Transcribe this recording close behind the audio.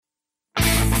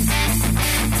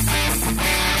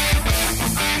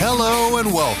Hello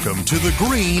and welcome to the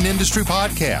Green Industry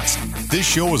Podcast. This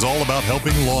show is all about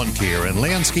helping lawn care and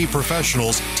landscape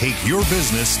professionals take your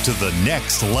business to the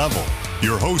next level.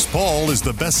 Your host, Paul, is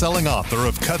the best-selling author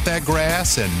of Cut That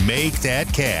Grass and Make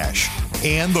That Cash,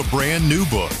 and the brand new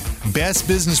book, Best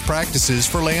Business Practices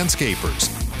for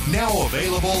Landscapers, now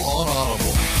available on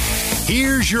Audible.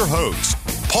 Here's your host,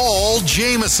 Paul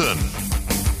Jameson.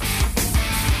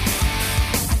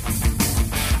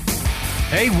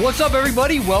 Hey, what's up,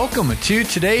 everybody? Welcome to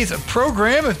today's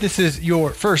program. If this is your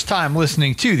first time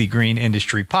listening to the Green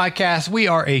Industry Podcast, we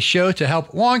are a show to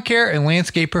help lawn care and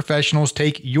landscape professionals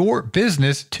take your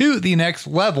business to the next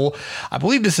level. I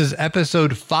believe this is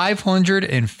episode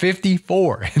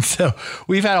 554. And so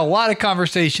we've had a lot of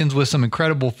conversations with some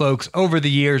incredible folks over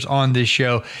the years on this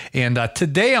show. And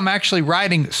today I'm actually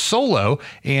riding solo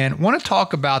and want to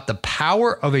talk about the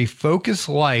power of a focused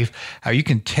life, how you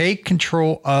can take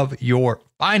control of your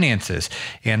finances.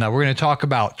 And we're going to talk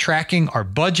about tracking our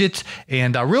budgets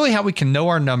and really how we can know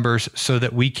our numbers so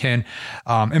that we can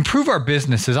improve our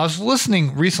businesses. I was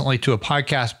listening recently to a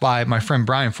podcast by my friend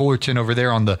Brian Fullerton over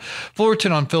there on the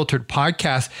Fullerton Unfiltered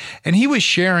podcast. And he was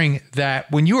sharing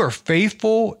that when you are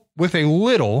faithful with a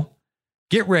little,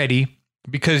 get ready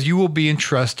because you will be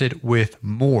entrusted with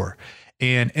more.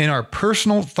 And in our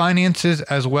personal finances,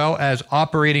 as well as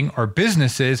operating our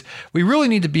businesses, we really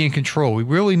need to be in control. We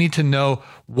really need to know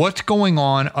what's going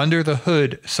on under the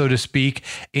hood, so to speak,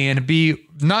 and be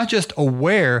not just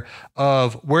aware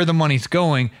of where the money's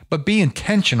going, but be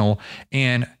intentional.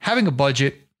 And having a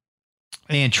budget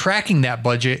and tracking that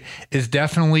budget is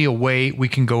definitely a way we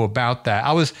can go about that.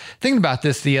 I was thinking about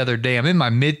this the other day. I'm in my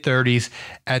mid-30s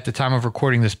at the time of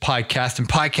recording this podcast. In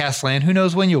podcast land, who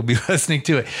knows when you'll be listening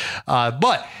to it.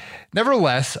 But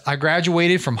nevertheless, I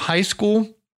graduated from high school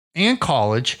and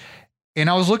college, and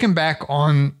I was looking back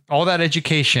on all that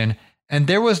education, and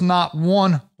there was not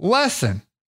one lesson,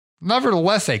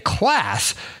 nevertheless a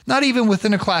class, not even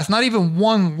within a class, not even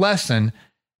one lesson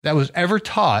that was ever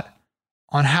taught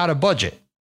on how to budget.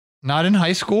 Not in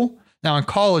high school. Now in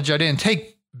college, I didn't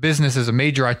take business as a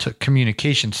major. I took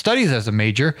communication studies as a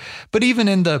major, but even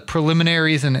in the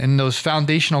preliminaries and in those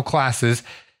foundational classes,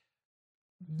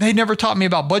 they never taught me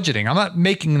about budgeting. I'm not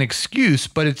making an excuse,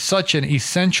 but it's such an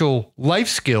essential life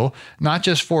skill, not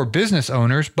just for business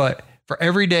owners, but for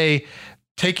everyday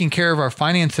taking care of our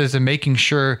finances and making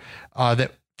sure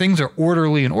that things are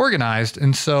orderly and organized.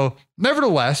 And so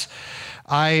nevertheless,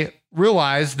 I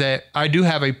realize that I do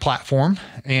have a platform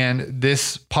and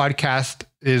this podcast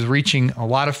is reaching a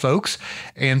lot of folks.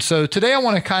 And so today I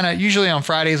want to usually on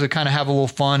Fridays, we kind of have a little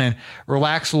fun and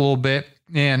relax a little bit.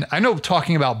 And I know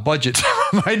talking about budgets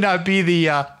might not be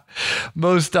the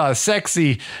most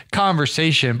sexy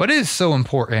conversation, but it is so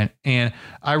important. And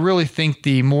I really think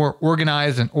the more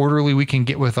organized and orderly we can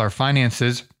get with our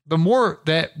finances, the more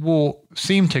that will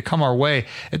seem to come our way.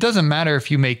 It doesn't matter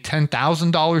if you make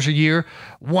 $10,000 a year,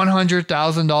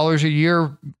 $100,000 a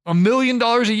year, $1 million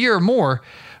a year or more.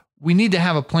 We need to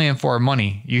have a plan for our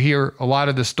money. You hear a lot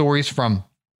of the stories from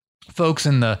folks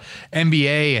in the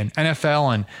NBA and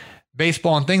NFL and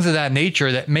baseball and things of that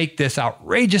nature that make this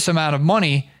outrageous amount of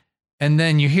money. And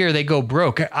then you hear they go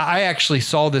broke. I actually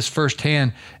saw this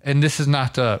firsthand, and this is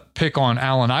not to pick on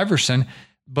Allen Iverson,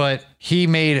 but he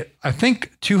made, I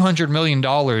think, $200 million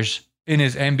in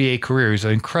his NBA career. He's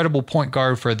an incredible point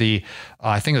guard for the,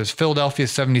 I think it was Philadelphia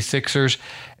 76ers.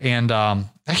 And I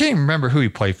can't even remember who he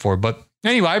played for. But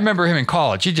anyway, I remember him in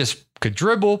college. He just could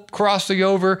dribble, cross the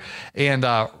over, and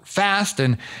fast.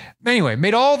 And anyway,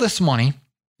 made all this money.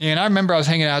 And I remember I was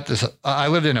hanging out I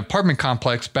lived in an apartment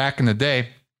complex back in the day.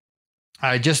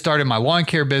 I just started my lawn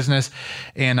care business,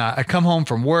 and I come home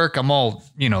from work. I'm all,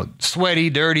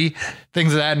 sweaty, dirty,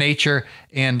 things of that nature.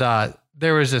 And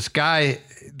there was this guy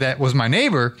that was my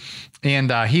neighbor,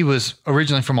 and he was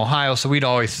originally from Ohio. So we'd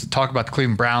always talk about the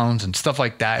Cleveland Browns and stuff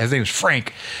like that. His name was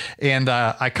Frank. And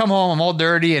I come home, I'm all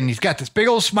dirty, and he's got this big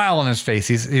old smile on his face.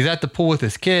 He's at the pool with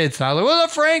his kids. And I was like, "What's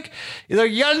up, Frank?" He's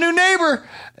like, "You got a new neighbor."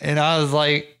 And I was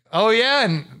like, "Oh yeah."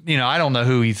 And, I don't know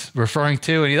who he's referring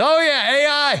to. And he's, "Oh yeah,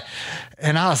 AI."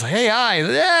 And I was like, "AI,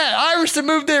 yeah, Iverson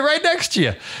moved in right next to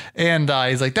you." And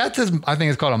he's like, "That's his," I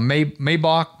think it's called a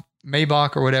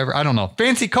Maybach or whatever. I don't know.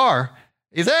 Fancy car.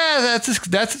 He's, that's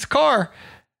his car.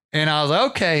 And I was like,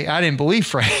 okay. I didn't believe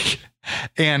Frank.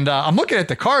 And I'm looking at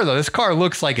the car though. This car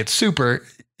looks like it's super,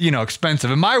 expensive.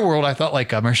 In my world, I thought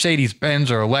like a Mercedes-Benz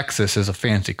or a Lexus is a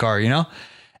fancy car,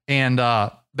 And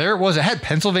there it was. It had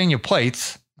Pennsylvania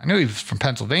plates. I knew he was from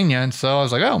Pennsylvania. And so I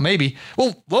was like, oh, maybe.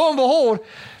 Well, lo and behold,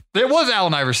 it was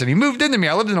Allen Iverson. He moved into me.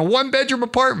 I lived in a 1-bedroom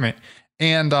apartment.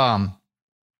 And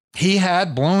he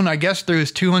had blown, I guess, through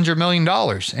his $200 million.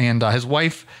 And his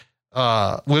wife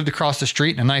lived across the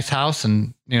street in a nice house,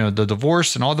 and, the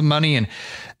divorce and all the money. And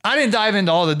I didn't dive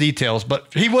into all the details,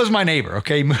 but he was my neighbor.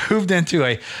 Okay. He moved into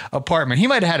a apartment. He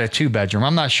might've had a 2-bedroom.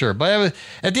 I'm not sure, but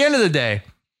at the end of the day,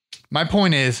 my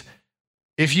point is,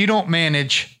 if you don't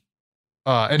manage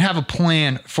and have a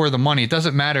plan for the money, it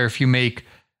doesn't matter if you make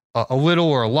a little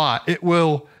or a lot.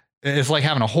 It's like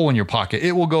having a hole in your pocket.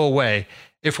 It will go away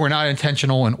if we're not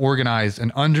intentional and organized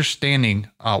and understanding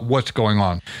what's going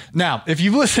on. Now, if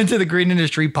you've listened to the Green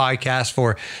Industry Podcast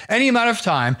for any amount of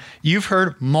time, you've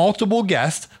heard multiple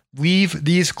guests leave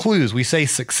these clues. We say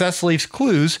success leaves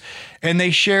clues, and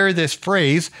they share this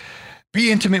phrase,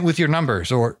 be intimate with your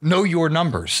numbers, or know your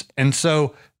numbers. And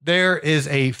so there is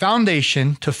a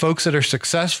foundation to folks that are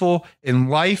successful in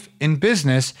life and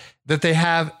business, that they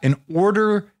have an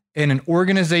order and an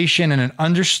organization and an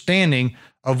understanding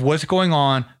of what's going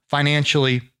on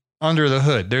financially under the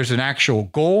hood. There's an actual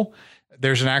goal.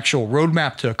 There's an actual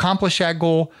roadmap to accomplish that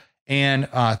goal. And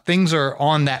things are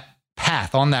on that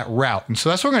path, on that route. And so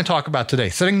that's what we're going to talk about today.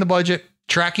 Setting the budget,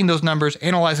 tracking those numbers,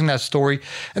 analyzing that story,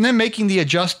 and then making the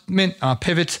adjustment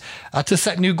pivots to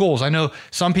set new goals. I know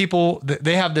some people,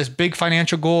 they have this big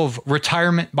financial goal of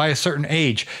retirement by a certain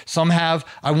age. Some have,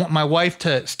 I want my wife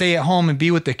to stay at home and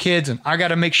be with the kids, and I got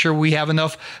to make sure we have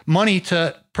enough money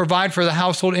to provide for the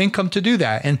household income to do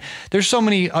that. And there's so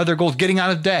many other goals, getting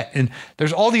out of debt. And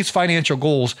there's all these financial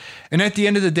goals. And at the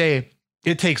end of the day,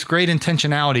 it takes great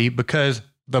intentionality, because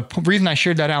the reason I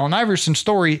shared that Allen Iverson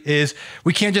story is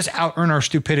we can't just out earn our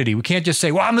stupidity. We can't just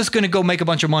say, well, I'm just going to go make a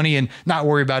bunch of money and not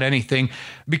worry about anything.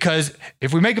 Because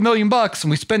if we make $1 million and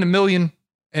we spend $1.1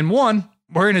 million,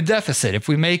 we're in a deficit. If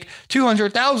we make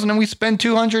 200,000 and we spend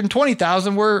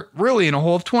 220,000, we're really in a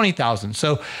hole of 20,000.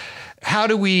 So how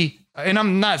do we, and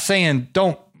I'm not saying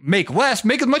don't make less,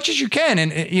 make as much as you can,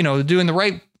 and, doing the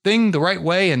right thing the right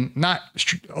way and not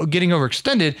getting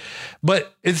overextended,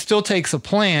 but it still takes a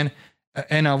plan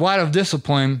and a lot of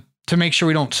discipline to make sure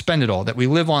we don't spend it all, that we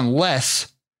live on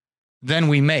less than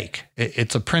we make.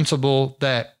 It's a principle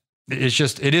that it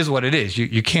is what it is.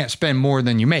 You can't spend more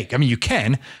than you make. I mean, you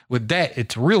can with debt.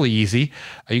 It's really easy.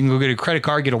 You can go get a credit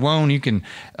card, get a loan. You can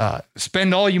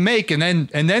spend all you make and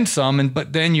then some.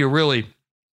 But then you're really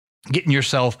getting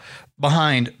yourself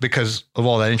behind because of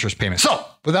all that interest payment. So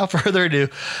without further ado,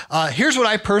 here's what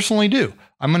I personally do.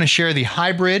 I'm going to share the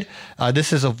hybrid.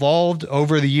 This has evolved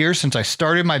over the years. Since I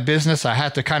started my business, I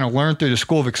had to kind of learn through the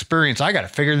school of experience. I got to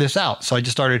figure this out. So I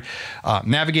just started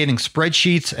navigating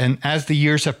spreadsheets. And as the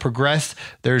years have progressed,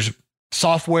 there's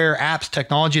software, apps,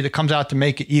 technology that comes out to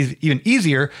make it even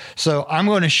easier. So I'm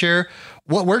going to share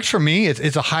what works for me.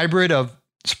 It's a hybrid of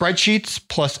spreadsheets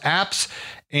plus apps.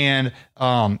 And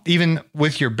even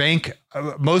with your bank,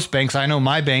 most banks, I know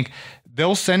my bank,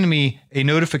 they'll send me a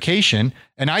notification,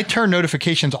 and I turn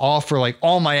notifications off for like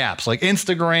all my apps, like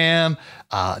Instagram,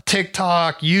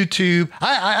 TikTok, YouTube.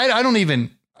 I don't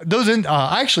even those.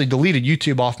 I actually deleted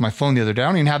YouTube off my phone the other day. I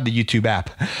don't even have the YouTube app.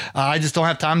 I just don't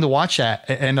have time to watch that.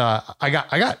 And I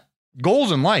got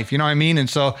goals in life, you know what I mean? And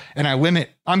so, and I limit.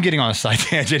 I'm getting on a side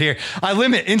tangent here. I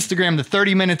limit Instagram to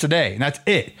 30 minutes a day, and that's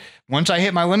it. Once I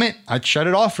hit my limit, I shut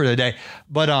it off for the day.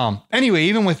 But anyway,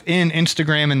 even within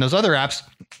Instagram and those other apps,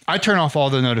 I turn off all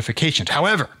the notifications.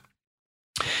 However,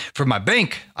 for my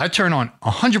bank, I turn on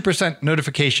 100%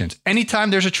 notifications.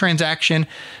 Anytime there's a transaction,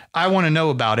 I want to know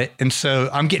about it. And so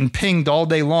I'm getting pinged all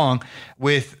day long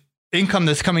with income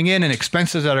that's coming in and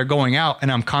expenses that are going out.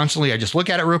 And I just look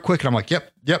at it real quick and I'm like,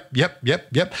 yep.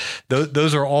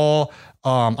 Those are all,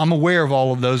 I'm aware of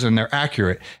all of those and they're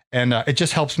accurate. And it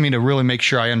just helps me to really make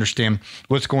sure I understand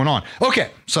what's going on. Okay,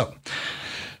 so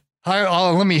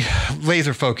let me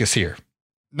laser focus here.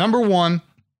 Number one,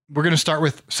 we're going to start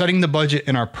with setting the budget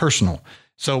in our personal.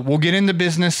 So we'll get into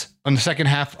business on the second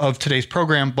half of today's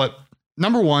program. But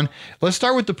number one, let's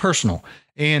start with the personal.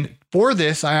 And for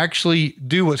this, I actually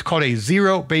do what's called a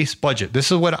zero-based budget. This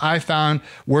is what I found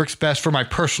works best for my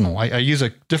personal. I use a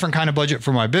different kind of budget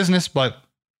for my business, but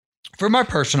for my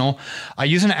personal, I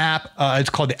use an app. It's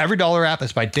called the Every Dollar app.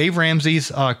 It's by Dave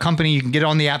Ramsey's company. You can get it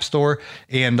on the App Store.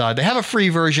 And they have a free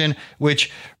version,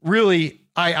 which really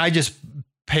I just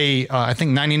pay, I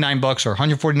think $99 or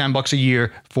 $149 a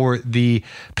year for the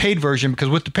paid version, because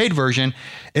with the paid version,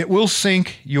 it will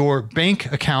sync your bank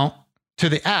account to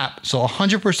the app. So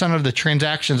 100% of the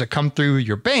transactions that come through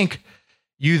your bank,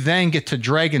 you then get to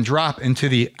drag and drop into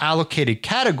the allocated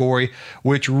category,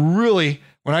 which really,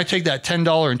 when I take that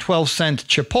 $10.12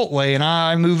 Chipotle and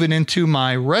I move it into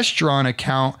my restaurant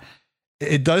account,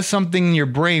 it does something in your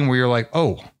brain where you're like,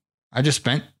 oh, I just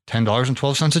spent $10.12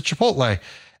 at Chipotle.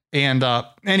 And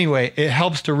anyway, it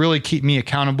helps to really keep me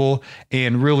accountable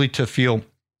and really to feel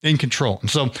in control. And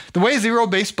so the way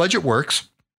zero-based budget works,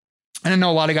 and I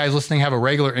know a lot of guys listening have a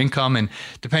regular income, and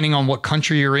depending on what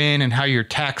country you're in and how your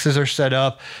taxes are set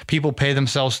up, people pay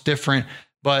themselves different.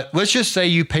 But let's just say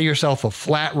you pay yourself a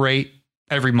flat rate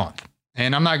every month.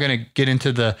 And I'm not going to get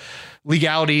into the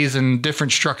legalities and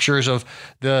different structures of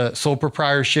the sole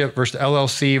proprietorship versus the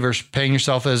LLC versus paying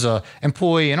yourself as an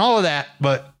employee and all of that.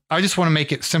 But I just want to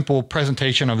make it simple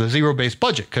presentation of the zero-based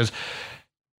budget because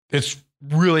it's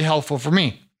really helpful for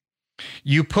me.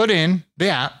 You put in the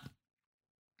app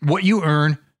what you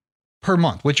earn per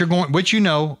month, which in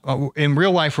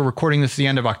real life, we're recording this at the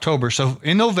end of October. So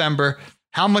in November,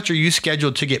 how much are you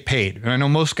scheduled to get paid? And I know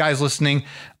most guys listening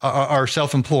are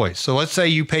self-employed. So let's say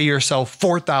you pay yourself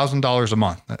 $4,000 a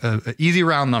month, an easy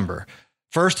round number.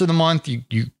 First of the month, you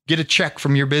get a check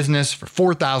from your business for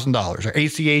 $4,000 or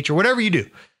ACH or whatever you do.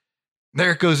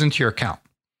 There it goes into your account.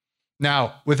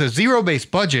 Now, with a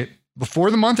zero-based budget, before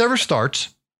the month ever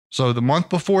starts, so the month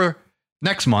before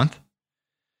next month,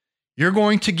 you're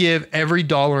going to give every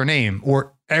dollar a name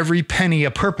or every penny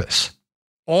a purpose.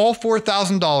 All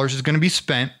 $4,000 is going to be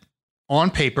spent on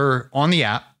paper, on the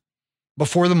app,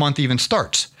 before the month even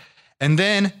starts. And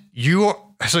then you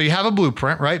have a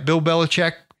blueprint, right? Bill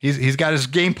Belichick, he's got his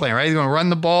game plan, right? He's going to run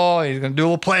the ball. He's going to do a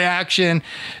little play action.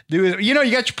 You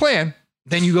got your plan.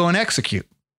 Then you go and execute.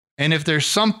 And if there's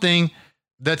something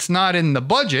that's not in the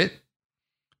budget,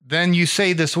 then you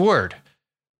say this word.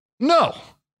 No,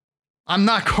 I'm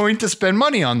not going to spend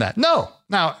money on that. No.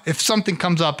 Now, if something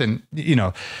comes up and,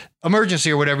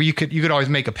 emergency or whatever, you could always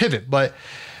make a pivot. But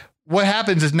what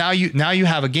happens is now you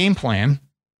have a game plan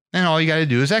and all you got to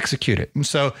do is execute it. And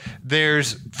so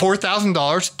there's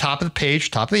 $4,000 top of the page,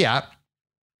 top of the app.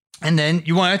 And then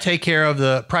you want to take care of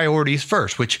the priorities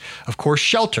first, which of course,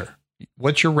 shelter.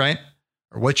 What's your rent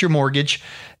or what's your mortgage?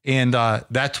 And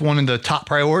that's one of the top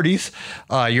priorities.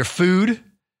 Your food.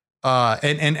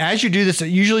 And as you do this, it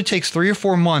usually takes 3 or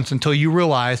 4 months until you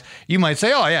realize you might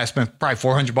say, oh yeah, I spent probably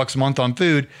 $400 a month on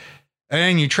food. And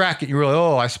then you track it, you realize,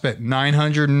 oh, I spent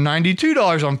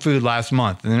 $992 on food last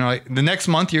month. And then like the next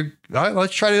month all right,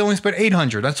 let's try to only spend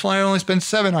 $800. That's why I only spend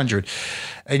 $700.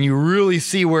 And you really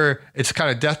see where it's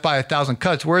kind of death by a thousand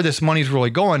cuts, where this money's really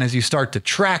going as you start to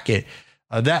track it.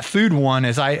 That food one,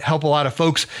 as I help a lot of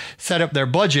folks set up their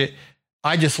budget,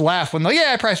 I just laugh when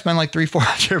I probably spend like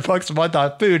 $300-$400 a month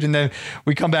on food. And then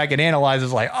we come back and analyze.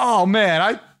 It's like, oh man,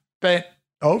 I spent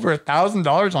over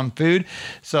 $1,000 on food.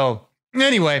 So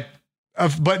anyway,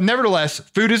 but nevertheless,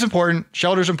 food is important.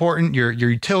 Shelter is important. Your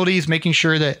utilities, making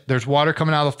sure that there's water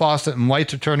coming out of the faucet and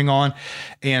lights are turning on,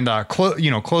 and clothing.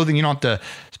 You don't have to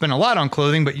spend a lot on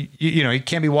clothing, but you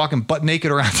can't be walking butt naked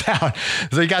around town.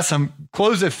 So you got some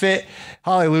clothes that fit.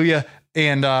 Hallelujah.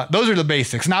 And those are the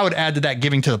basics. And I would add to that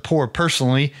giving to the poor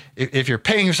personally. If you're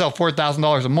paying yourself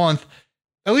 $4,000 a month,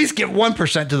 at least give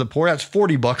 1% to the poor. That's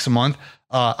 $40 a month.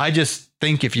 I just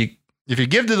think if you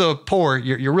give to the poor,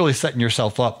 you're really setting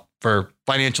yourself up for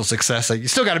financial success. You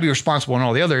still got to be responsible in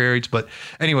all the other areas. But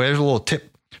anyway, there's a little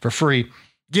tip for free.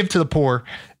 Give to the poor.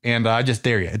 And I just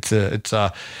dare you. It's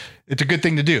a good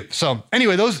thing to do. So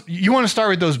anyway, you want to start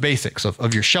with those basics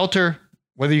of your shelter,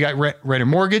 whether you got rent or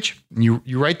mortgage. You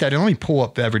write that in. Let me pull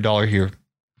up every dollar here.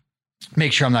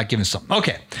 Make sure I'm not giving something.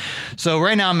 Okay. So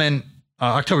right now I'm in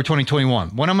October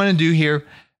 2021. What I'm going to do here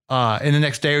in the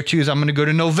next day or two is I'm going to go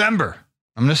to November.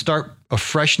 I'm going to start a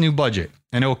fresh new budget,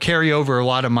 and it will carry over a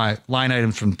lot of my line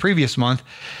items from the previous month.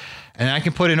 And I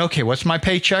can put in, okay, what's my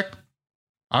paycheck?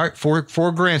 All right,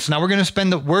 $4,000. So now we're going to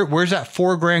spend where's that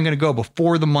 $4,000 going to go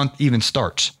before the month even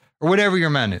starts, or whatever your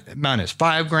amount is,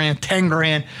 $5,000,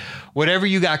 $10,000, whatever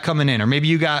you got coming in, or maybe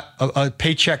you got a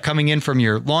paycheck coming in from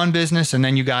your lawn business, and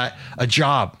then you got a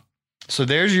job. So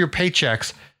there's your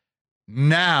paychecks.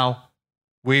 Now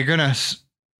we're going to,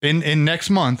 in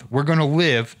next month, we're going to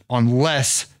live on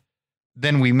less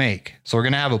than we make. So we're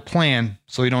going to have a plan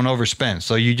so we don't overspend.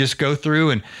 So you just go through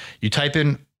and you type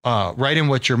in, write in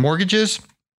what your mortgage is.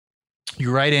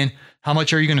 You write in how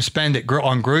much are you going to spend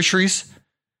on groceries,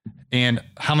 and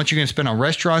how much you're going to spend on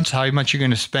restaurants, how much you're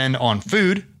going to spend on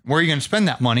food, where are you going to spend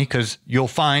that money? Because you'll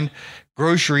find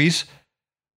groceries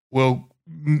will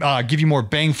give you more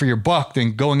bang for your buck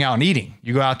than going out and eating.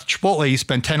 You go out to Chipotle, you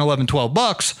spend $10, $11,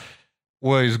 $12.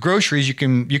 Whereas groceries, you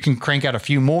can crank out a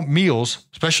few more meals,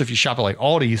 especially if you shop at like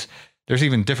Aldi's. There's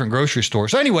even different grocery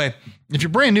stores. So anyway, if you're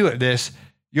brand new at this,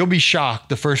 you'll be shocked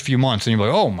the first few months, and you'll be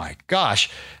like, oh my gosh.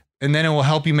 And then it will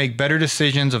help you make better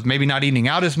decisions of maybe not eating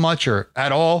out as much or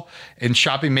at all, and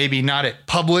shopping maybe not at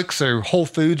Publix or Whole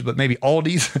Foods, but maybe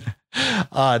Aldi's.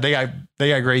 They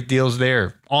got great deals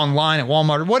there online at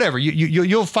Walmart or whatever.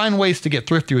 You'll find ways to get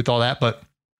thrifty with all that. But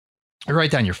you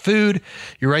write down your food,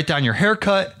 you write down your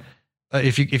haircut.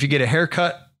 If you get a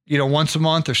haircut, once a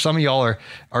month, or some of y'all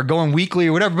are going weekly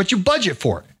or whatever, but you budget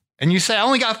for it. And you say, I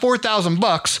only got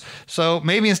 $4,000. So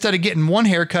maybe instead of getting one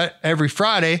haircut every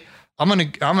Friday, I'm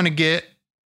going to get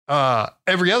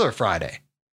every other Friday.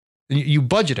 You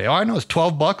budget it. All I know is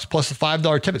 $12 plus a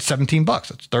 $5 tip. It's $17.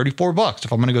 That's $34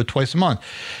 if I'm going to go twice a month.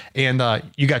 And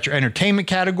you got your entertainment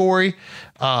category.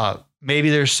 Maybe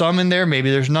there's some in there.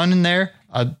 Maybe there's none in there.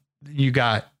 You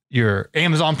got your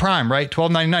Amazon Prime, right?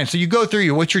 $12.99. So you go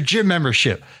through what's your gym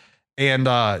membership? And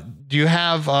do you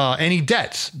have any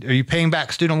debts? Are you paying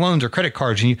back student loans or credit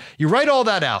cards? And you write all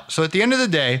that out. So at the end of the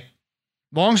day,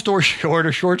 long story short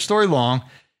or short story long,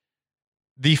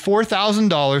 the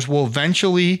 $4,000 will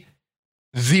eventually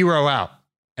zero out.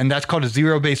 And that's called a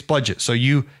zero-based budget. So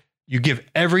you give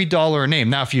every dollar a name.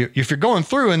 Now, if you're going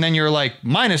through and then you're like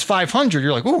minus 500,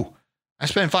 you're like, ooh, I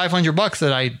spent $500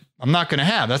 that I'm not going to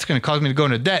have. That's going to cause me to go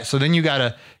into debt. So then you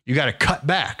gotta cut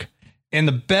back. And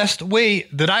the best way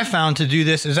that I found to do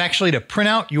this is actually to print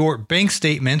out your bank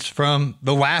statements from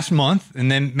the last month, and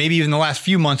then maybe even the last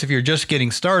few months if you're just getting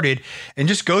started, and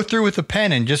just go through with a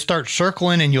pen and just start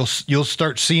circling, and you'll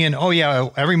start seeing, oh yeah,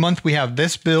 every month we have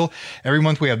this bill, every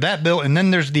month we have that bill, and then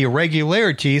there's the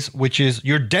irregularities, which is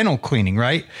your dental cleaning,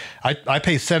 right? I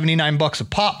pay $79 a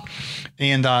pop,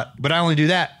 and but I only do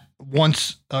that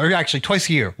once, or actually twice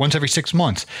a year, once every 6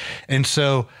 months, and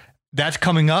so that's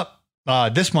coming up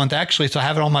this month, actually. So I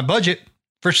have it on my budget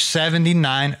for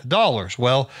 $79.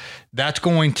 Well, that's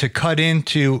going to cut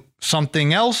into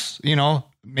something else.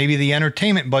 Maybe the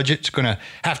entertainment budget's going to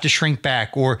have to shrink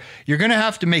back, or you're going to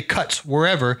have to make cuts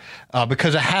wherever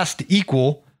because it has to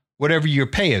equal whatever your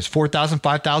pay is, $4,000,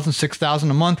 $5,000, $6,000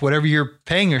 a month, whatever you're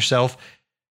paying yourself,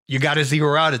 you got to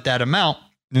zero out at that amount.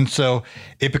 And so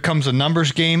it becomes a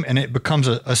numbers game, and it becomes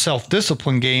a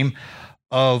self-discipline game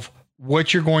of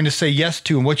what you're going to say yes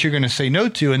to and what you're going to say no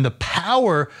to. And the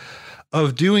power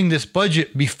of doing this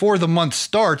budget before the month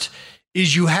starts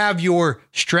is you have your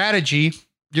strategy,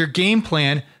 your game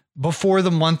plan before the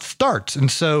month starts.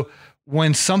 And so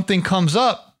when something comes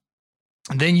up,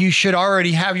 then you should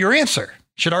already have your answer,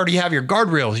 should already have your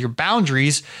guardrails, your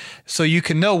boundaries, so you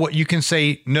can know what you can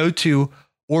say no to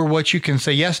or what you can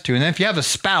say yes to. And then if you have a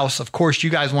spouse, of course, you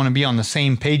guys want to be on the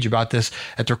same page about this.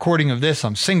 At the recording of this,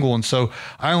 I'm single, and so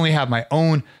I only have my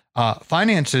own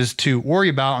finances to worry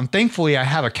about. And thankfully, I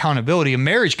have accountability. A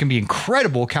marriage can be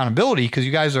incredible accountability because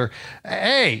you guys are,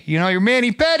 hey, you're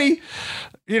mani-pedi.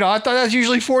 I thought that's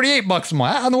usually $48 a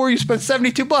month. I don't know where you spent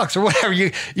 $72 or whatever.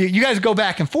 You guys go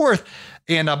back and forth,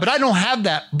 and but I don't have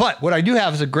that. But what I do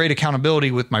have is a great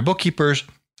accountability with my bookkeepers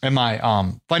and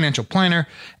my financial planner,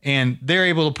 and they're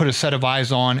able to put a set of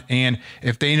eyes on. And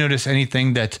if they notice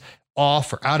anything that's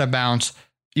off or out of bounds,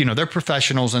 they're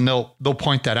professionals, and they'll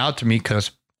point that out to me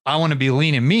because I want to be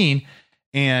lean and mean.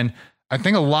 And I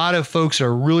think a lot of folks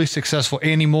are really successful.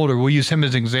 Andy Mulder, we'll use him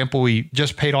as an example. He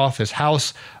just paid off his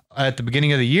house at the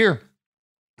beginning of the year.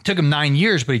 It took him 9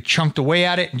 years, but he chunked away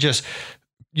at it and just,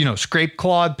 scraped,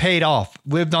 clawed, paid off,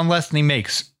 lived on less than he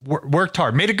makes, worked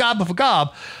hard, made a gob of a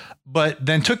gob, but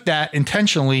then took that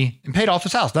intentionally and paid off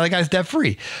his house. Now the guy's debt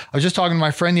free. I was just talking to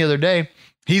my friend the other day.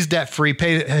 He's debt free,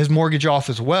 paid his mortgage off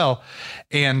as well.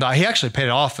 And he actually paid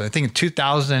it off, I think, in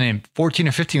 2014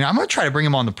 or 15. I'm going to try to bring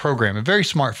him on the program. A very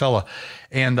smart fella.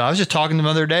 And I was just talking to him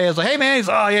the other day. I was like, hey, man, he's,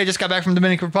 oh, yeah, just got back from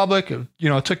Dominican Republic.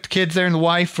 Took the kids there and the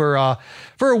wife for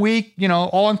a week,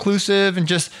 all inclusive. And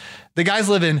just the guy's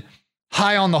living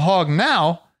high on the hog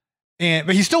now.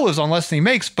 But he still lives on less than he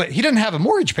makes, but he doesn't have a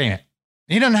mortgage payment.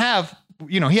 He doesn't have,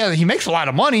 he makes a lot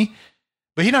of money,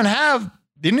 but he didn't have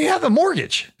a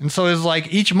mortgage. And so it's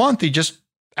like each month he just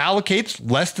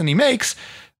allocates less than he makes,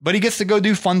 but he gets to go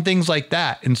do fun things like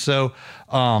that. And so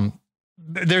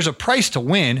there's a price to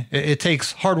win. It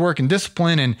takes hard work and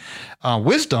discipline and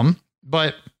wisdom,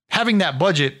 but having that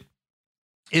budget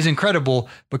is incredible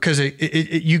because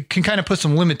you can kind of put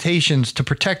some limitations to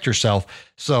protect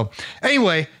yourself. So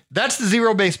anyway, that's the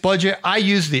zero-based budget. I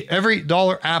use the Every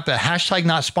Dollar app, a hashtag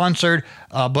not sponsored,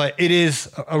 but it is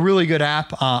a really good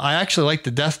app. I actually like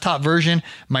the desktop version.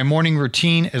 My morning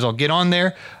routine is I'll get on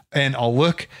there and I'll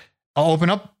open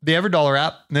up the Every Dollar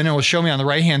app. Then it will show me on the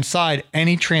right-hand side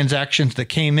any transactions that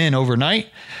came in overnight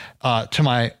to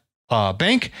my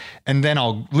bank, and then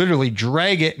I'll literally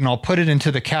drag it and I'll put it into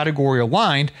the category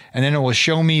aligned, and then it will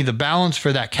show me the balance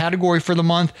for that category for the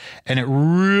month. And it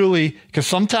really, because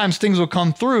sometimes things will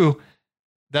come through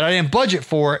that I didn't budget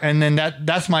for, and then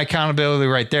that's my accountability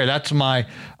right there. That's my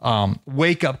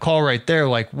wake up call right there.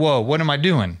 Like, whoa, what am I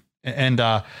doing? and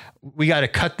we got to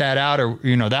cut that out, or,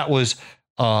 that was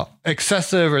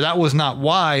excessive, or that was not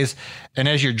wise. And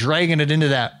as you're dragging it into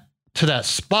that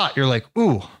spot, you're like,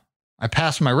 ooh, I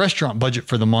passed my restaurant budget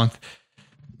for the month.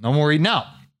 No more eating out,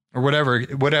 or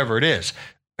whatever it is.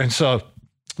 And so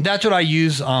that's what I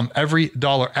use every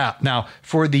dollar app. Now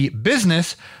for the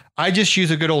business, I just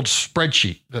use a good old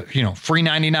spreadsheet, free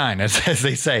 99, as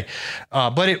they say.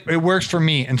 But it works for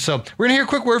me. And so we're going to hear a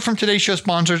quick word from today's show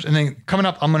sponsors. And then coming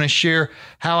up, I'm going to share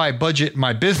how I budget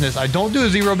my business. I don't do a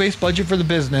zero-based budget for the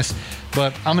business,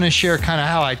 but I'm going to share kind of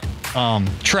how I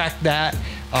track that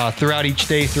throughout each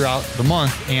day, throughout the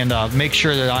month, and make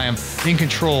sure that I am in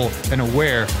control and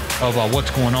aware of what's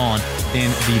going on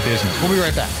in the business. We'll be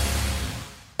right back.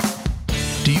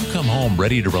 Do you come home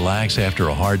ready to relax after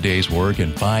a hard day's work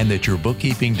and find that your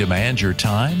bookkeeping demands your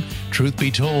time? Truth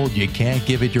be told, you can't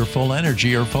give it your full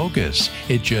energy or focus.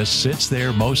 It just sits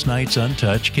there most nights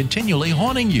untouched, continually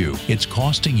haunting you. It's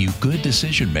costing you good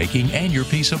decision-making and your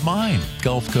peace of mind.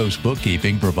 Gulf Coast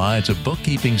Bookkeeping provides a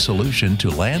bookkeeping solution to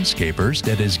landscapers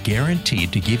that is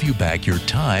guaranteed to give you back your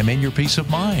time and your peace of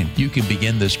mind. You can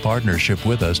begin this partnership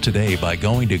with us today by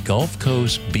going to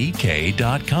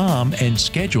GulfCoastBK.com and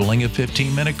scheduling a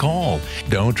 15-minute call.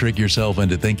 Don't trick yourself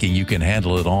into thinking you can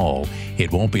handle it all.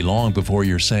 It won't be long before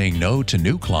you're saying no to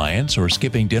new clients or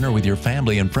skipping dinner with your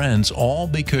family and friends, all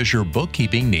because your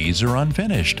bookkeeping needs are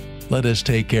unfinished. Let us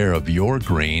take care of your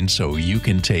green so you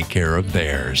can take care of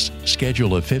theirs.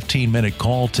 Schedule a 15-minute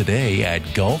call today at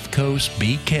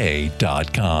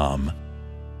GulfCoastBK.com.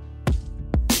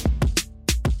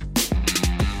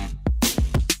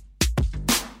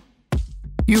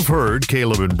 You've heard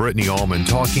Caleb and Brittany Allman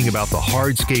talking about the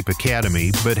Hardscape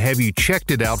Academy, but have you checked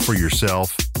it out for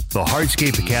yourself? The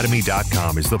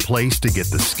HardscapeAcademy.com is the place to get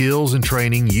the skills and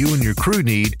training you and your crew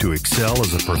need to excel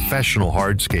as a professional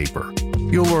hardscaper.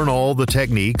 You'll learn all the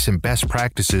techniques and best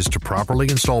practices to properly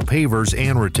install pavers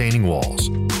and retaining walls.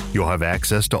 You'll have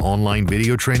access to online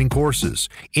video training courses,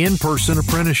 in-person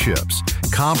apprenticeships,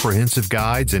 comprehensive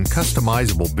guides, and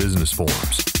customizable business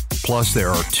forms. Plus, there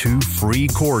are 2 free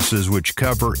courses which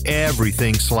cover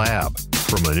everything slab,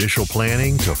 from initial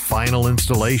planning to final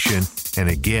installation, and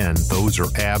again, those are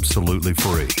absolutely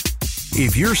free.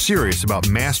 If you're serious about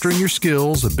mastering your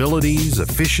skills, abilities,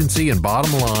 efficiency, and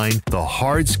bottom line, the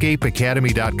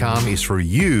HardscapeAcademy.com is for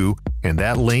you, and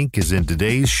that link is in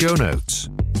today's show notes.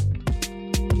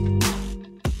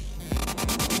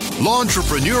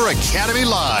 Lawntrepreneur Academy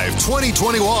Live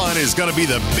 2021 is going to be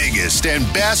the biggest and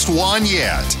best one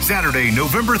yet. Saturday,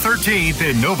 November 13th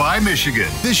in Novi, Michigan.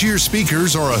 This year's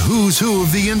speakers are a who's who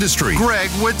of the industry.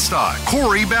 Greg Woodstock,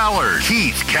 Corey Ballard,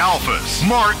 Keith Kalfas,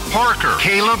 Mark Parker,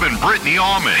 Caleb and Brittany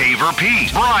Allman, Paver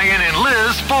Pete, Brian and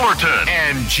Liz Fullerton,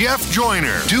 and Jeff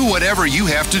Joyner. Do whatever you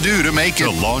have to do to make it.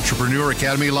 The Lawntrepreneur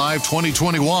Academy Live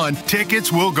 2021.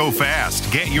 Tickets will go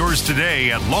fast. Get yours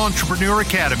today at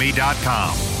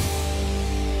LawnTrepreneurAcademy.com.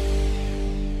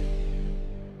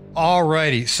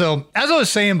 Alrighty. So as I was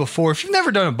saying before, if you've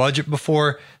never done a budget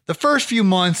before, the first few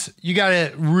months, you got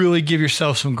to really give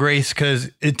yourself some grace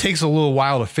because it takes a little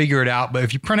while to figure it out. But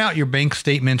if you print out your bank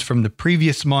statements from the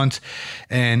previous months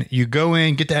and you go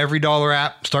in, get the Every Dollar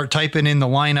app, start typing in the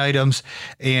line items,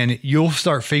 and you'll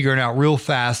start figuring out real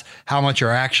fast how much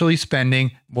you're actually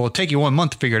spending. Well, it'll take you 1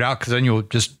 month to figure it out because then you'll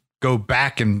just go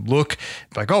back and look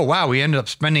like, oh, wow, we ended up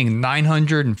spending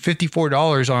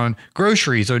 $954 on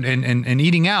groceries and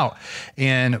eating out.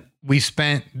 And we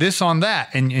spent this on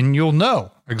that. And you'll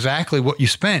know exactly what you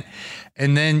spent.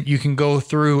 And then you can go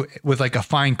through with like a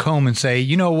fine comb and say,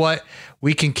 you know what,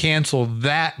 we can cancel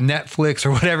that Netflix or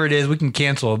whatever it is. We can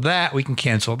cancel that. We can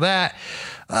cancel that.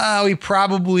 We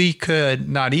probably could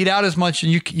not eat out as much.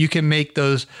 And you can make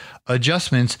those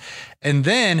adjustments. And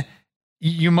then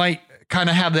you might kind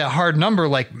of have that hard number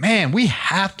like, man, we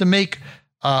have to make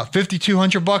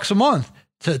 $5,200 a month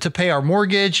to pay our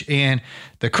mortgage and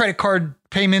the credit card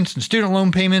payments and student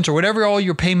loan payments or whatever all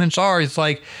your payments are. It's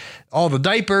like all the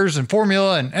diapers and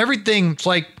formula and everything. It's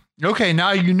like, okay,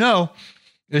 now you know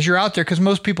as you're out there, because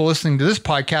most people listening to this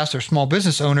podcast are small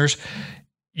business owners.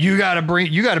 You got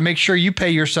to make sure you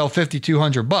pay yourself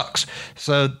 $5,200.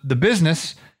 So the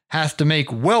business has to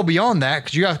make well beyond that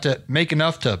because you have to make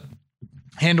enough to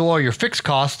handle all your fixed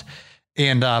costs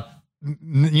and,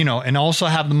 and also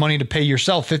have the money to pay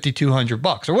yourself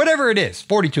 $5,200 or whatever it is,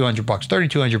 $4,200,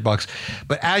 $3,200.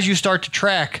 But as you start to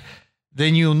track,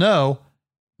 then you'll know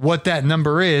what that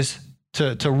number is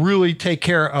to really take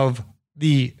care of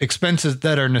the expenses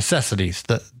that are necessities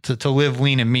to live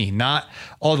lean and mean, not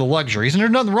all the luxuries. And there's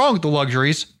nothing wrong with the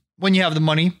luxuries when you have the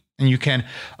money and you can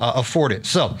afford it.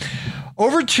 So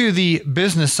over to the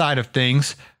business side of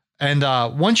things. And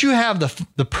once you have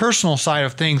the personal side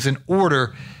of things in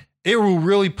order, it will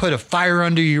really put a fire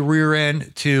under your rear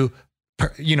end to,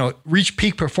 reach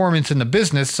peak performance in the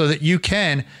business so that you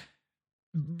can,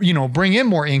 bring in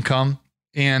more income,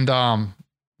 and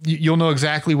you'll know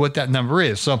exactly what that number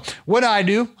is. So what I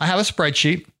do, I have a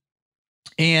spreadsheet,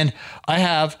 and I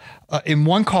have in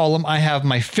one column, I have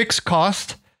my fixed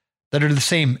cost that are the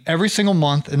same every single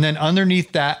month. And then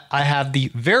underneath that, I have the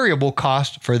variable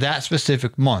cost for that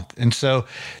specific month. And so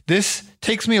this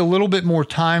takes me a little bit more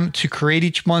time to create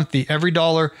each month. The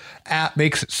EveryDollar app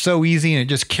makes it so easy, and it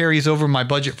just carries over my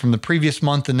budget from the previous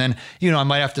month. And then, I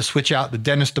might have to switch out the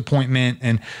dentist appointment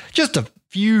and just a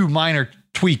few minor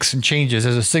tweaks and changes.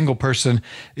 As a single person,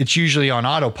 it's usually on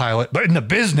autopilot, but in the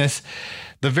business,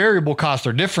 the variable costs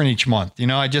are different each month.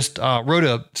 I just wrote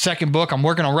a second book. I'm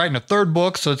working on writing a third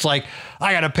book. So it's like,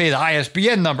 I got to pay the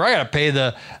ISBN number. I got to pay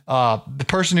the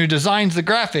person who designs the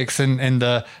graphics and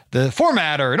the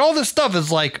formatter, and all this stuff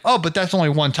is like, oh, but that's only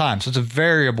one time. So it's a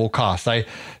variable cost. I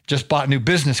just bought new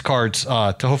business cards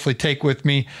to hopefully take with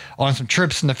me on some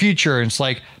trips in the future. And it's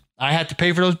like, I had to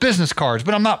pay for those business cards,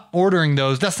 but I'm not ordering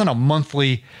those. That's not a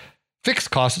monthly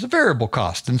fixed cost. It's a variable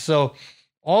cost. And so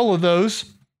all of those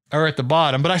are at the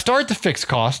bottom, but I start the fixed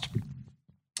cost,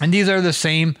 and these are the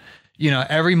same,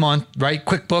 every month, right?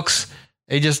 QuickBooks,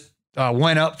 they just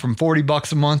went up from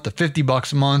 $40 a month to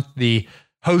 $50 a month. The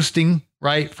hosting,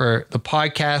 right, for the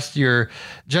podcast, your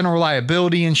general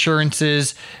liability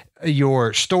insurances,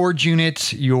 your storage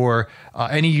units, your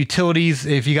any utilities,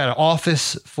 if you got an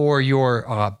office for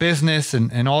your business,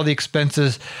 and all the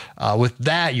expenses with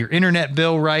that, your internet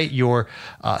bill, right, your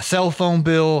cell phone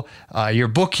bill, your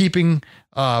bookkeeping,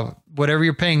 whatever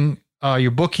you're paying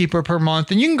your bookkeeper per month,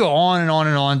 and you can go on and on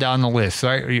and on down the list,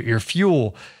 right? Your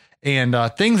fuel and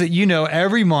things that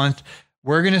every month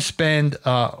we're going to spend,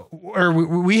 or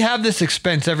we have this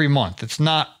expense every month. It's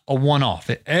not a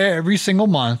one-off. Every single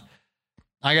month,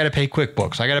 I got to pay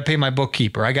QuickBooks. I got to pay my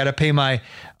bookkeeper. I got to pay my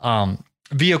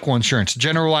vehicle insurance,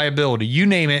 general liability, you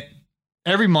name it.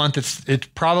 Every month, it's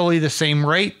probably the same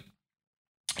rate.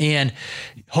 And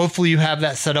hopefully you have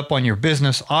that set up on your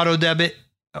business auto debit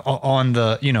on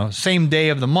the, same day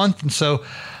of the month. And so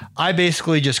I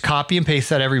basically just copy and paste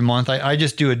that every month. I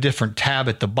just do a different tab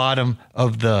at the bottom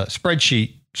of the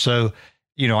spreadsheet. So,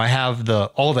 I have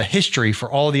all the history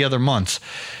for all the other months.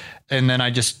 And then I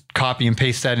just copy and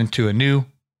paste that into a new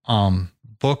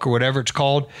book or whatever it's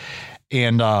called.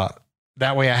 And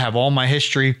that way I have all my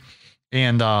history.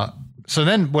 And so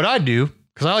then what I do,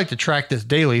 because I like to track this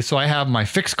daily, so I have my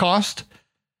fixed cost.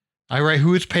 I write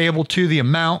who it's payable to, the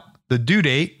amount, the due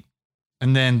date,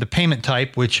 and then the payment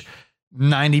type, which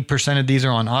 90% of these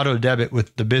are on auto debit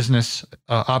with the business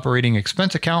operating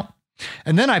expense account.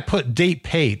 And then I put date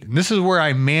paid. And this is where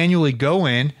I manually go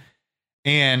in,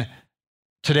 and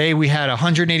today we had a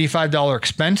 $185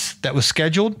 expense that was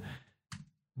scheduled,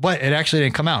 but it actually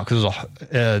didn't come out because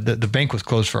the bank was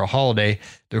closed for a holiday,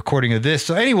 the recording of this.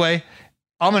 So anyway,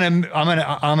 I'm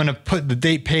gonna put the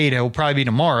date paid. It will probably be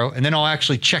tomorrow, and then I'll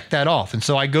actually check that off. And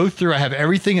so I go through. I have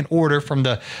everything in order from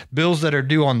the bills that are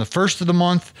due on the 1st of the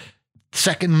month,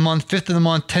 2nd of the month, 5th of the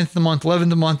month, 10th of the month, 11th of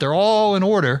the month. They're all in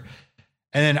order,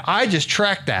 and then I just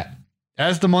track that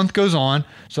as the month goes on.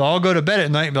 So I'll go to bed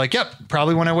at night and be like, "Yep,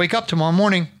 probably when I wake up tomorrow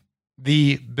morning,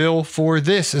 the bill for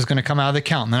this is going to come out of the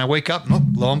account." And then I wake up,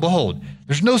 and lo and behold,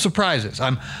 there's no surprises.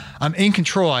 I'm in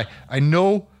control. I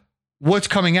know what's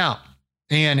coming out.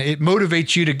 And it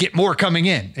motivates you to get more coming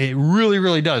in. It really,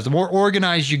 really does. The more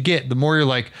organized you get, the more you're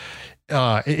like,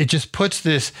 it just puts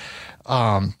this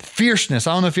fierceness.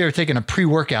 I don't know if you've ever taken a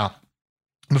pre-workout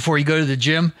before you go to the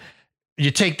gym.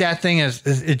 You take that thing as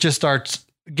it just starts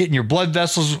getting your blood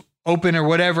vessels open or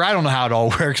whatever. I don't know how it all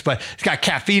works, but it's got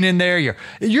caffeine in there.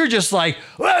 You're just like,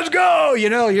 let's go.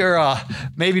 You're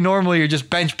maybe normally you're just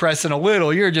bench pressing a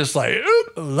little. You're just like,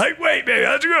 lightweight, baby,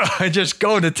 let's go. And just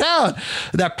going to town.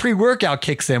 That pre-workout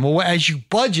kicks in. Well, as you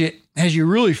budget, as you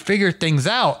really figure things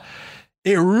out,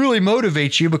 it really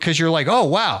motivates you because you're like, oh,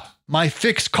 wow, my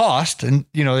fixed cost. And,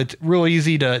 it's really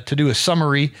easy to do a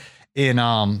summary in,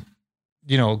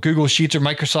 Google Sheets or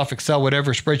Microsoft Excel,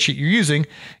 whatever spreadsheet you're using.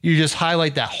 You just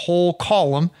highlight that whole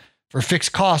column for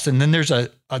fixed costs. And then there's a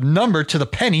number to the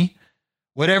penny,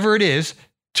 whatever it is,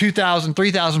 2,000,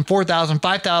 3,000, 4,000,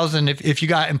 5,000. If you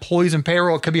got employees and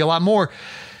payroll, it could be a lot more.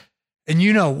 And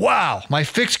wow, my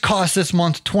fixed cost this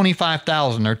month,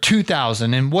 25,000 or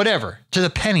 2,000 and whatever to the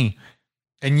penny.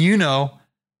 And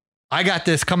I got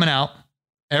this coming out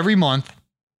every month,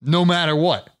 no matter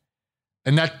what.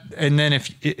 And then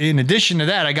if in addition to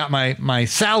that, I got my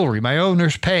salary, my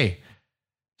owner's pay.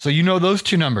 So those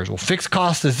two numbers. Well, fixed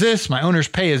cost is this, my owner's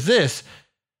pay is this.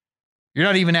 You're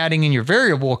not even adding in your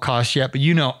variable costs yet, but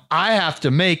I have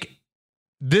to make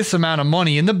this amount of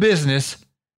money in the business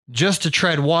just to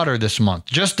tread water this month,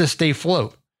 just to stay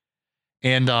afloat.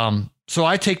 And so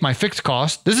I take my fixed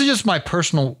cost. This is just my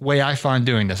personal way I find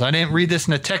doing this. I didn't read this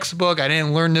in a textbook. I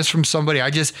didn't learn this from somebody.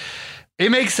 It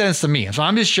makes sense to me. So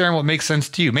I'm just sharing what makes sense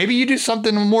to you. Maybe you do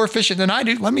something more efficient than I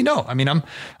do. Let me know. I mean, I'm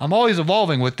always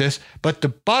evolving with this, but the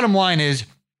bottom line is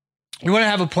you want to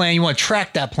have a plan. You want to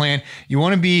track that plan. You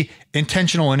want to be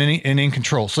intentional and in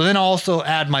control. So then I'll also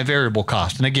add my variable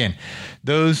cost. And again,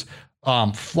 those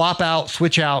flop out,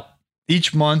 switch out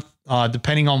each month,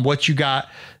 depending on what you got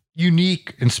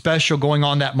unique and special going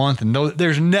on that month. And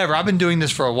I've been doing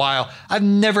this for a while. I've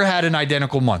never had an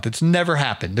identical month. It's never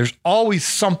happened. There's always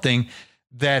something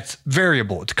that's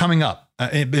variable. It's coming up.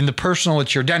 In the personal,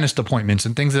 it's your dentist appointments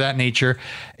and things of that nature.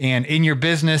 And in your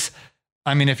business,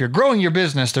 I mean, if you're growing your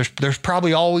business, there's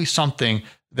probably always something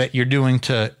that you're doing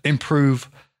to improve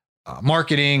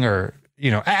marketing or,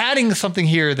 adding something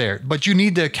here or there, but you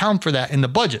need to account for that in the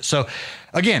budget. So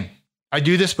again, I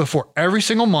do this before every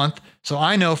single month. So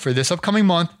I know for this upcoming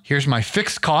month, here's my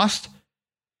fixed cost.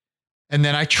 And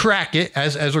then I track it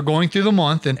as we're going through the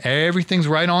month and everything's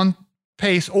right on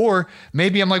pace. Or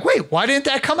maybe I'm like, wait, why didn't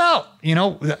that come out?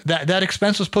 That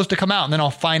expense was supposed to come out. And then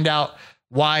I'll find out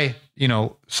why,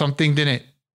 something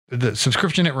the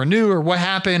subscription didn't renew or what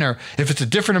happened, or if it's a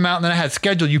different amount than I had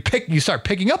scheduled, you start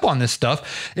picking up on this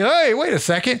stuff. Hey, wait a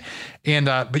second. And,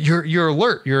 but you're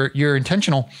alert, you're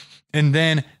intentional. And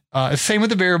then, same with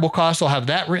the variable costs. I'll have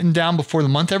that written down before the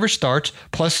month ever starts,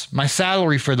 plus my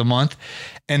salary for the month.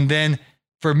 And then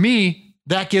for me,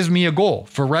 that gives me a goal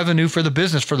for revenue for the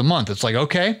business for the month. It's like,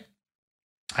 okay,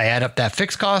 I add up that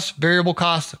fixed cost, variable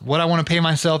cost, what I want to pay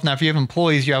myself. Now, if you have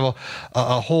employees, you have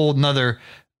a whole nother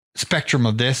spectrum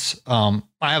of this. I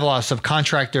have a lot of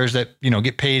subcontractors that,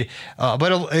 get paid,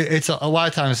 but it's a lot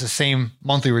of times it's the same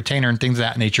monthly retainer and things of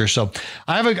that nature. So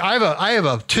I have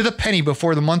a to the penny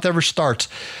before the month ever starts.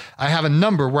 I have a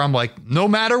number where I'm like, no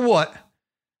matter what,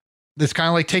 it's kind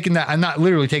of like taking that. I'm not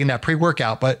literally taking that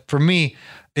pre-workout, but for me,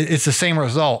 it's the same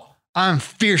result. I'm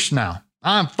fierce now.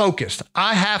 I'm focused.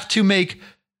 I have to make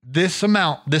this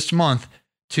amount this month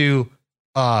to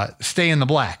stay in the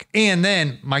black. And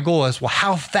then my goal is, well,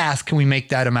 how fast can we make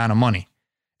that amount of money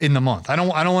in the month? I don't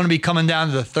want to be coming down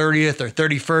to the 30th or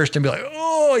 31st and be like,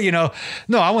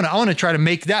 no, I want to try to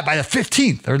make that by the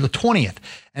 15th or the 20th.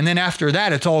 And then after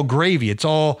that, it's all gravy. It's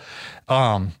all,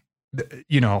 my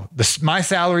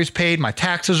salary's paid, my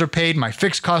taxes are paid, my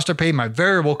fixed costs are paid, my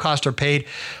variable costs are paid.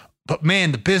 But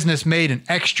man, the business made an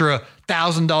extra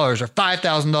 $1,000 or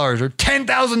 $5,000 or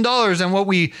 $10,000 than what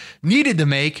we needed to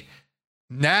make.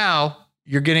 Now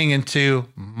you're getting into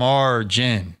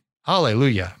margin.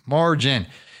 Hallelujah. Margin.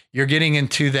 You're getting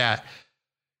into that.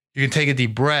 You can take a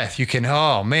deep breath. You can,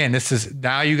 oh man,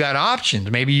 now you got options.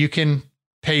 Maybe you can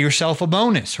pay yourself a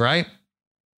bonus, right?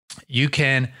 You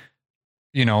can,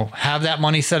 have that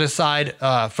money set aside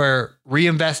for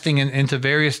reinvesting into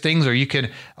various things, or you can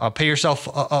pay yourself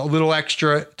a little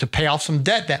extra to pay off some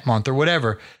debt that month or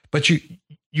whatever. But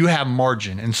you have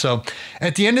margin. And so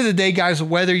at the end of the day, guys,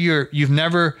 whether you've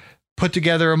never put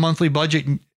together a monthly budget,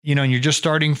 and you're just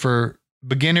starting for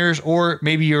beginners, or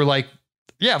maybe you're like,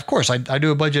 yeah, of course, I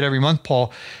do a budget every month,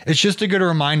 Paul. It's just a good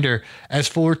reminder, as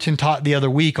Fullerton taught the other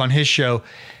week on his show,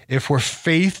 if we're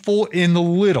faithful in the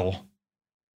little,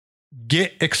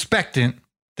 get expectant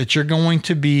that you're going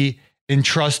to be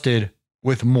entrusted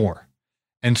with more.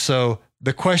 And so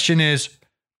the question is,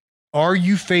 are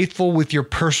you faithful with your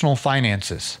personal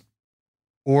finances?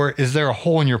 Or is there a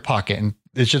hole in your pocket and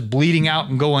it's just bleeding out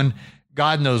and going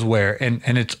God knows where, and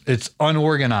it's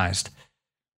unorganized?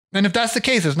 And if that's the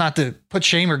case, it's not to put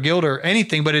shame or guilt or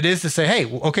anything, but it is to say, hey,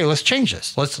 okay, let's change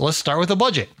this. Let's start with a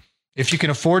budget. If you can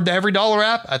afford the EveryDollar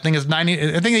app, I think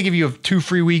they give you 2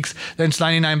 free weeks, then it's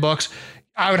 $99.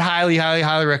 I would highly, highly,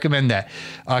 highly recommend that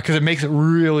because it makes it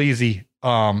real easy.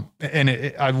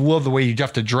 And I love the way you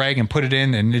have to drag and put it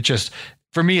in. And it just,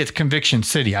 for me, it's conviction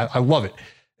city. I love it.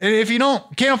 And if you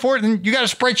can't afford it, then you got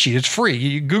a spreadsheet. It's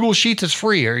free. Google Sheets is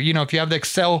free. Or, if you have the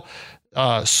Excel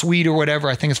suite or whatever,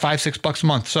 I think it's $5-6 a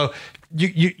month. So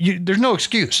there's no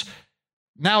excuse.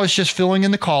 Now it's just filling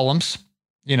in the columns,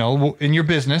 in your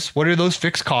business. What are those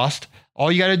fixed costs?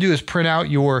 All you got to do is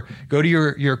go to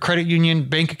your credit union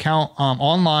bank account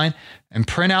online and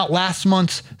print out last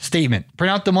month's statement.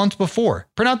 Print out the month before.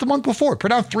 Print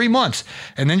out 3 months.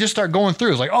 And then just start going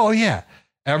through. It's like, oh yeah,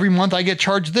 every month I get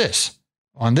charged this.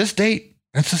 On this date,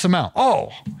 it's this amount.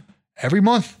 Oh, every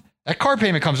month that car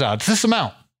payment comes out. It's this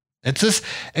amount. It's this.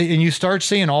 And you start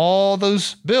seeing all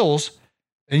those bills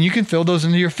and you can fill those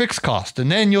into your fixed cost.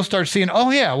 And then you'll start seeing, oh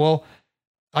yeah, well,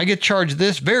 I get charged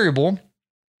this variable,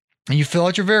 and you fill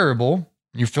out your variable,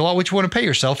 you fill out what you want to pay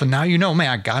yourself, and now you know, man,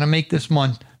 I got to make this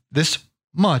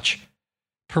much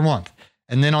per month.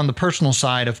 And then on the personal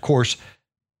side, of course,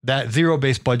 that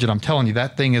zero-based budget, I'm telling you,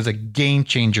 that thing is a game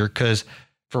changer, because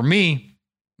for me,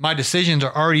 my decisions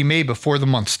are already made before the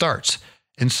month starts.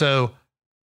 And so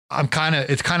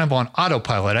it's kind of on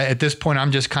autopilot. At this point,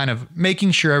 I'm just kind of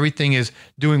making sure everything is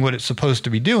doing what it's supposed to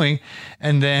be doing.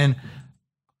 And then,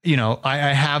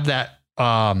 I have that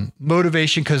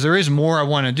motivation, because there is more I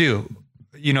want to do.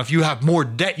 If you have more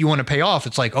debt you want to pay off,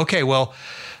 it's like, okay, well,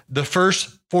 the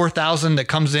first $4,000 that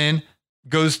comes in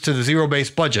goes to the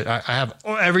zero-based budget. I have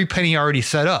every penny already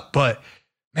set up, but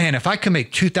man, if I could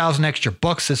make $2,000 extra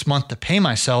bucks this month to pay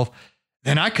myself,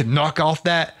 then I could knock off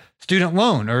that student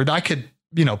loan, or I could,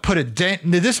 put a dent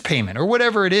into this payment or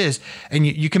whatever it is. And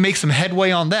you can make some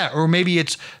headway on that. Or maybe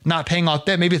it's not paying off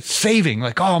debt. Maybe it's saving.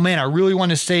 Like, oh man, I really want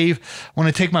to save. I want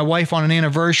to take my wife on an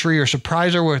anniversary or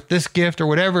surprise her with this gift or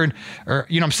whatever. Or,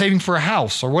 I'm saving for a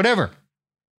house or whatever.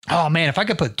 Oh man, if I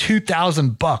could put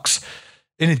 $2,000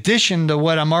 in addition to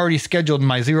what I'm already scheduled in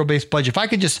my zero-based budget, if I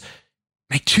could just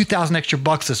make $2,000 extra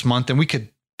bucks this month, and we could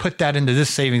put that into this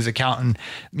savings account and,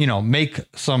 make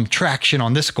some traction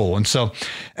on this goal. And so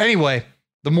anyway,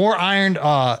 the more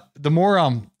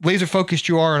laser focused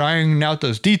you are on ironing out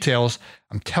those details,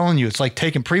 I'm telling you, it's like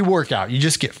taking pre-workout. You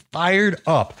just get fired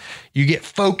up. You get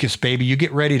focused, baby. You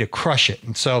get ready to crush it.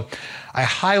 And so I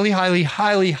highly, highly,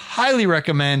 highly, highly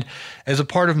recommend, as a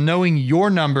part of knowing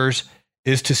your numbers,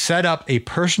 is to set up a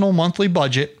personal monthly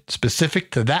budget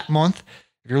specific to that month.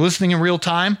 If you're listening in real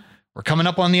time, we're coming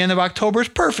up on the end of October. It's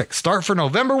perfect. Start for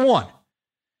November 1.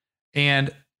 And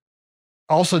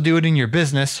also do it in your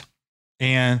business,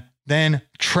 and then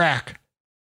track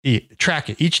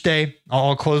it each day.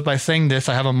 I'll close by saying this.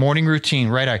 I have a morning routine,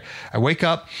 right? I wake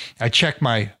up, I check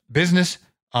my business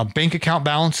bank account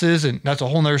balances, and that's a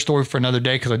whole nother story for another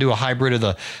day, because I do a hybrid of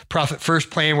the Profit First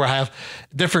plan where I have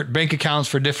different bank accounts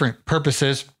for different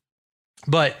purposes.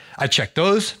 But I check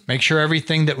those, make sure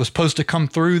everything that was supposed to come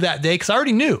through that day, because I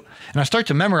already knew, and I start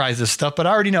to memorize this stuff, but I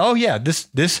already know, oh yeah,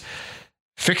 this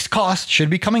fixed cost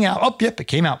should be coming out. Oh, yep, it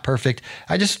came out perfect.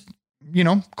 I just,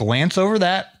 glance over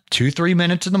that 2-3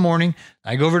 minutes in the morning.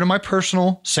 I go over to my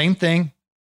personal, same thing.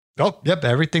 Oh, yep,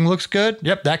 everything looks good.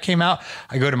 Yep, that came out.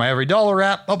 I go to my Every Dollar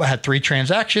app. Oh, I had 3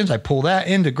 transactions. I pull that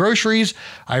into groceries.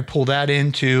 I pull that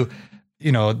into,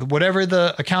 whatever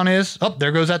the account is. Oh,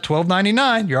 there goes that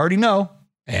 $12.99. You already know.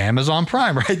 Amazon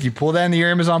Prime, right? You pull that into your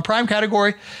Amazon Prime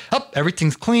category. Oh,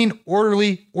 everything's clean,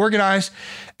 orderly, organized.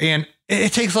 And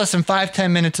it takes less than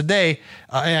 5-10 minutes a day.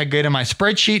 I go to my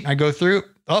spreadsheet and I go through,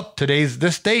 oh, today's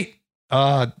this date.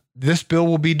 This bill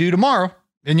will be due tomorrow.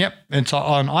 And yep, it's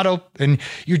on auto, and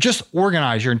you're just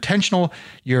organized. You're intentional.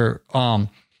 You're telling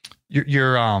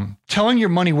your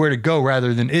money where to go,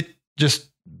 rather than it just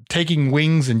taking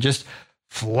wings and just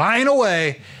flying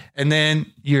away. And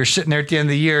then you're sitting there at the end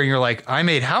of the year and you're like, I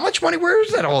made how much money? Where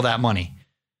is that? All that money?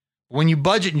 When you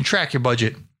budget and you track your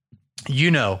budget,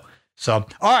 So,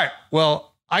 all right.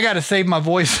 Well, I got to save my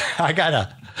voice. I got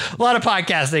a lot of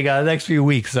podcasting the next few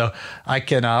weeks, so I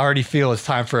can already feel it's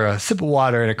time for a sip of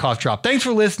water and a cough drop. Thanks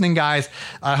for listening, guys.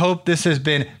 I hope this has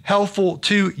been helpful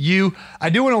to you. I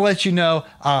do want to let you know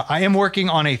I am working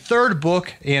on a 3rd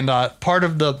book, and part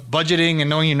of the budgeting and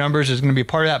knowing your numbers is going to be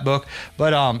part of that book,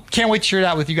 but can't wait to share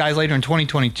that with you guys later in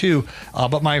 2022.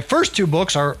 But my first 2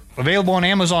 books are available on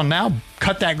Amazon now.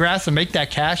 Cut That Grass and Make That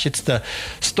Cash. It's the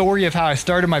story of how I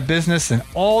started my business and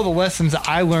all the lessons that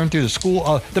I learned through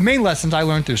the main lessons I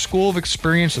learned through School of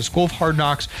Experience, the School of Hard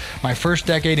Knocks, my first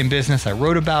decade in business. I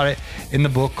wrote about it in the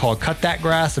book called Cut That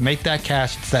Grass and Make That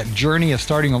Cash. It's that journey of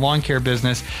starting a lawn care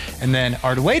business. And then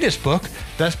our latest book,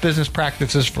 Best Business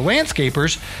Practices for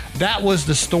Landscapers, that was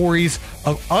the stories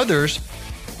of others.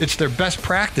 It's their best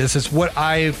practice. It's what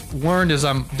I've learned as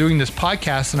I'm doing this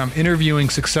podcast and I'm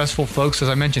interviewing successful folks. As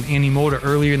I mentioned, Andy Mulder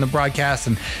earlier in the broadcast,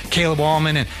 and Caleb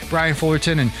Allman and Brian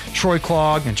Fullerton and Troy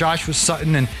Clogg and Joshua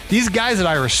Sutton. And these guys that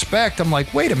I respect, I'm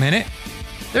like, wait a minute.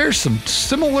 There's some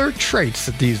similar traits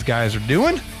that these guys are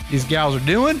doing, these gals are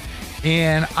doing.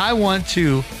 And I want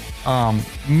to,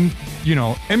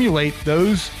 emulate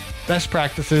those best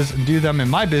practices and do them in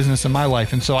my business and my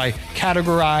life. And so I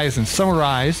categorize and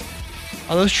summarize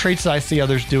those traits that I see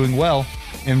others doing well,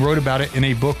 and wrote about it in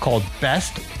a book called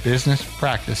Best Business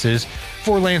Practices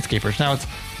for Landscapers. Now,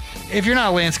 if you're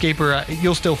not a landscaper,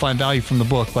 you'll still find value from the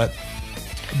book, but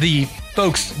the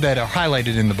folks that are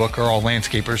highlighted in the book are all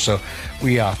landscapers, so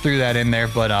we threw that in there.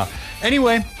 But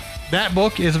anyway, that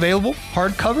book is available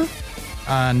hardcover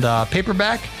and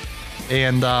paperback.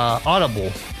 and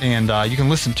Audible, and you can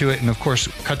listen to it. And of course,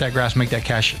 Cut That Grass, Make That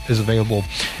Cash is available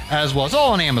as well. It's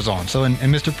all on Amazon. So, and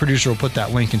Mr. Producer will put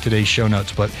that link in today's show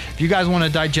notes. But if you guys want to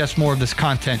digest more of this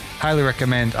content, highly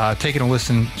recommend taking a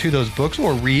listen to those books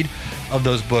or read of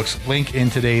those books. Link in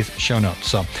today's show notes.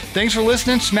 So thanks for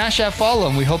listening. Smash that follow,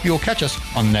 and we hope you'll catch us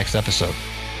on the next episode.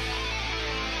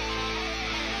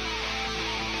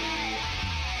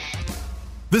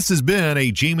 This has been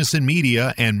a Jameson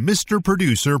Media and Mr.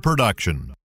 Producer production.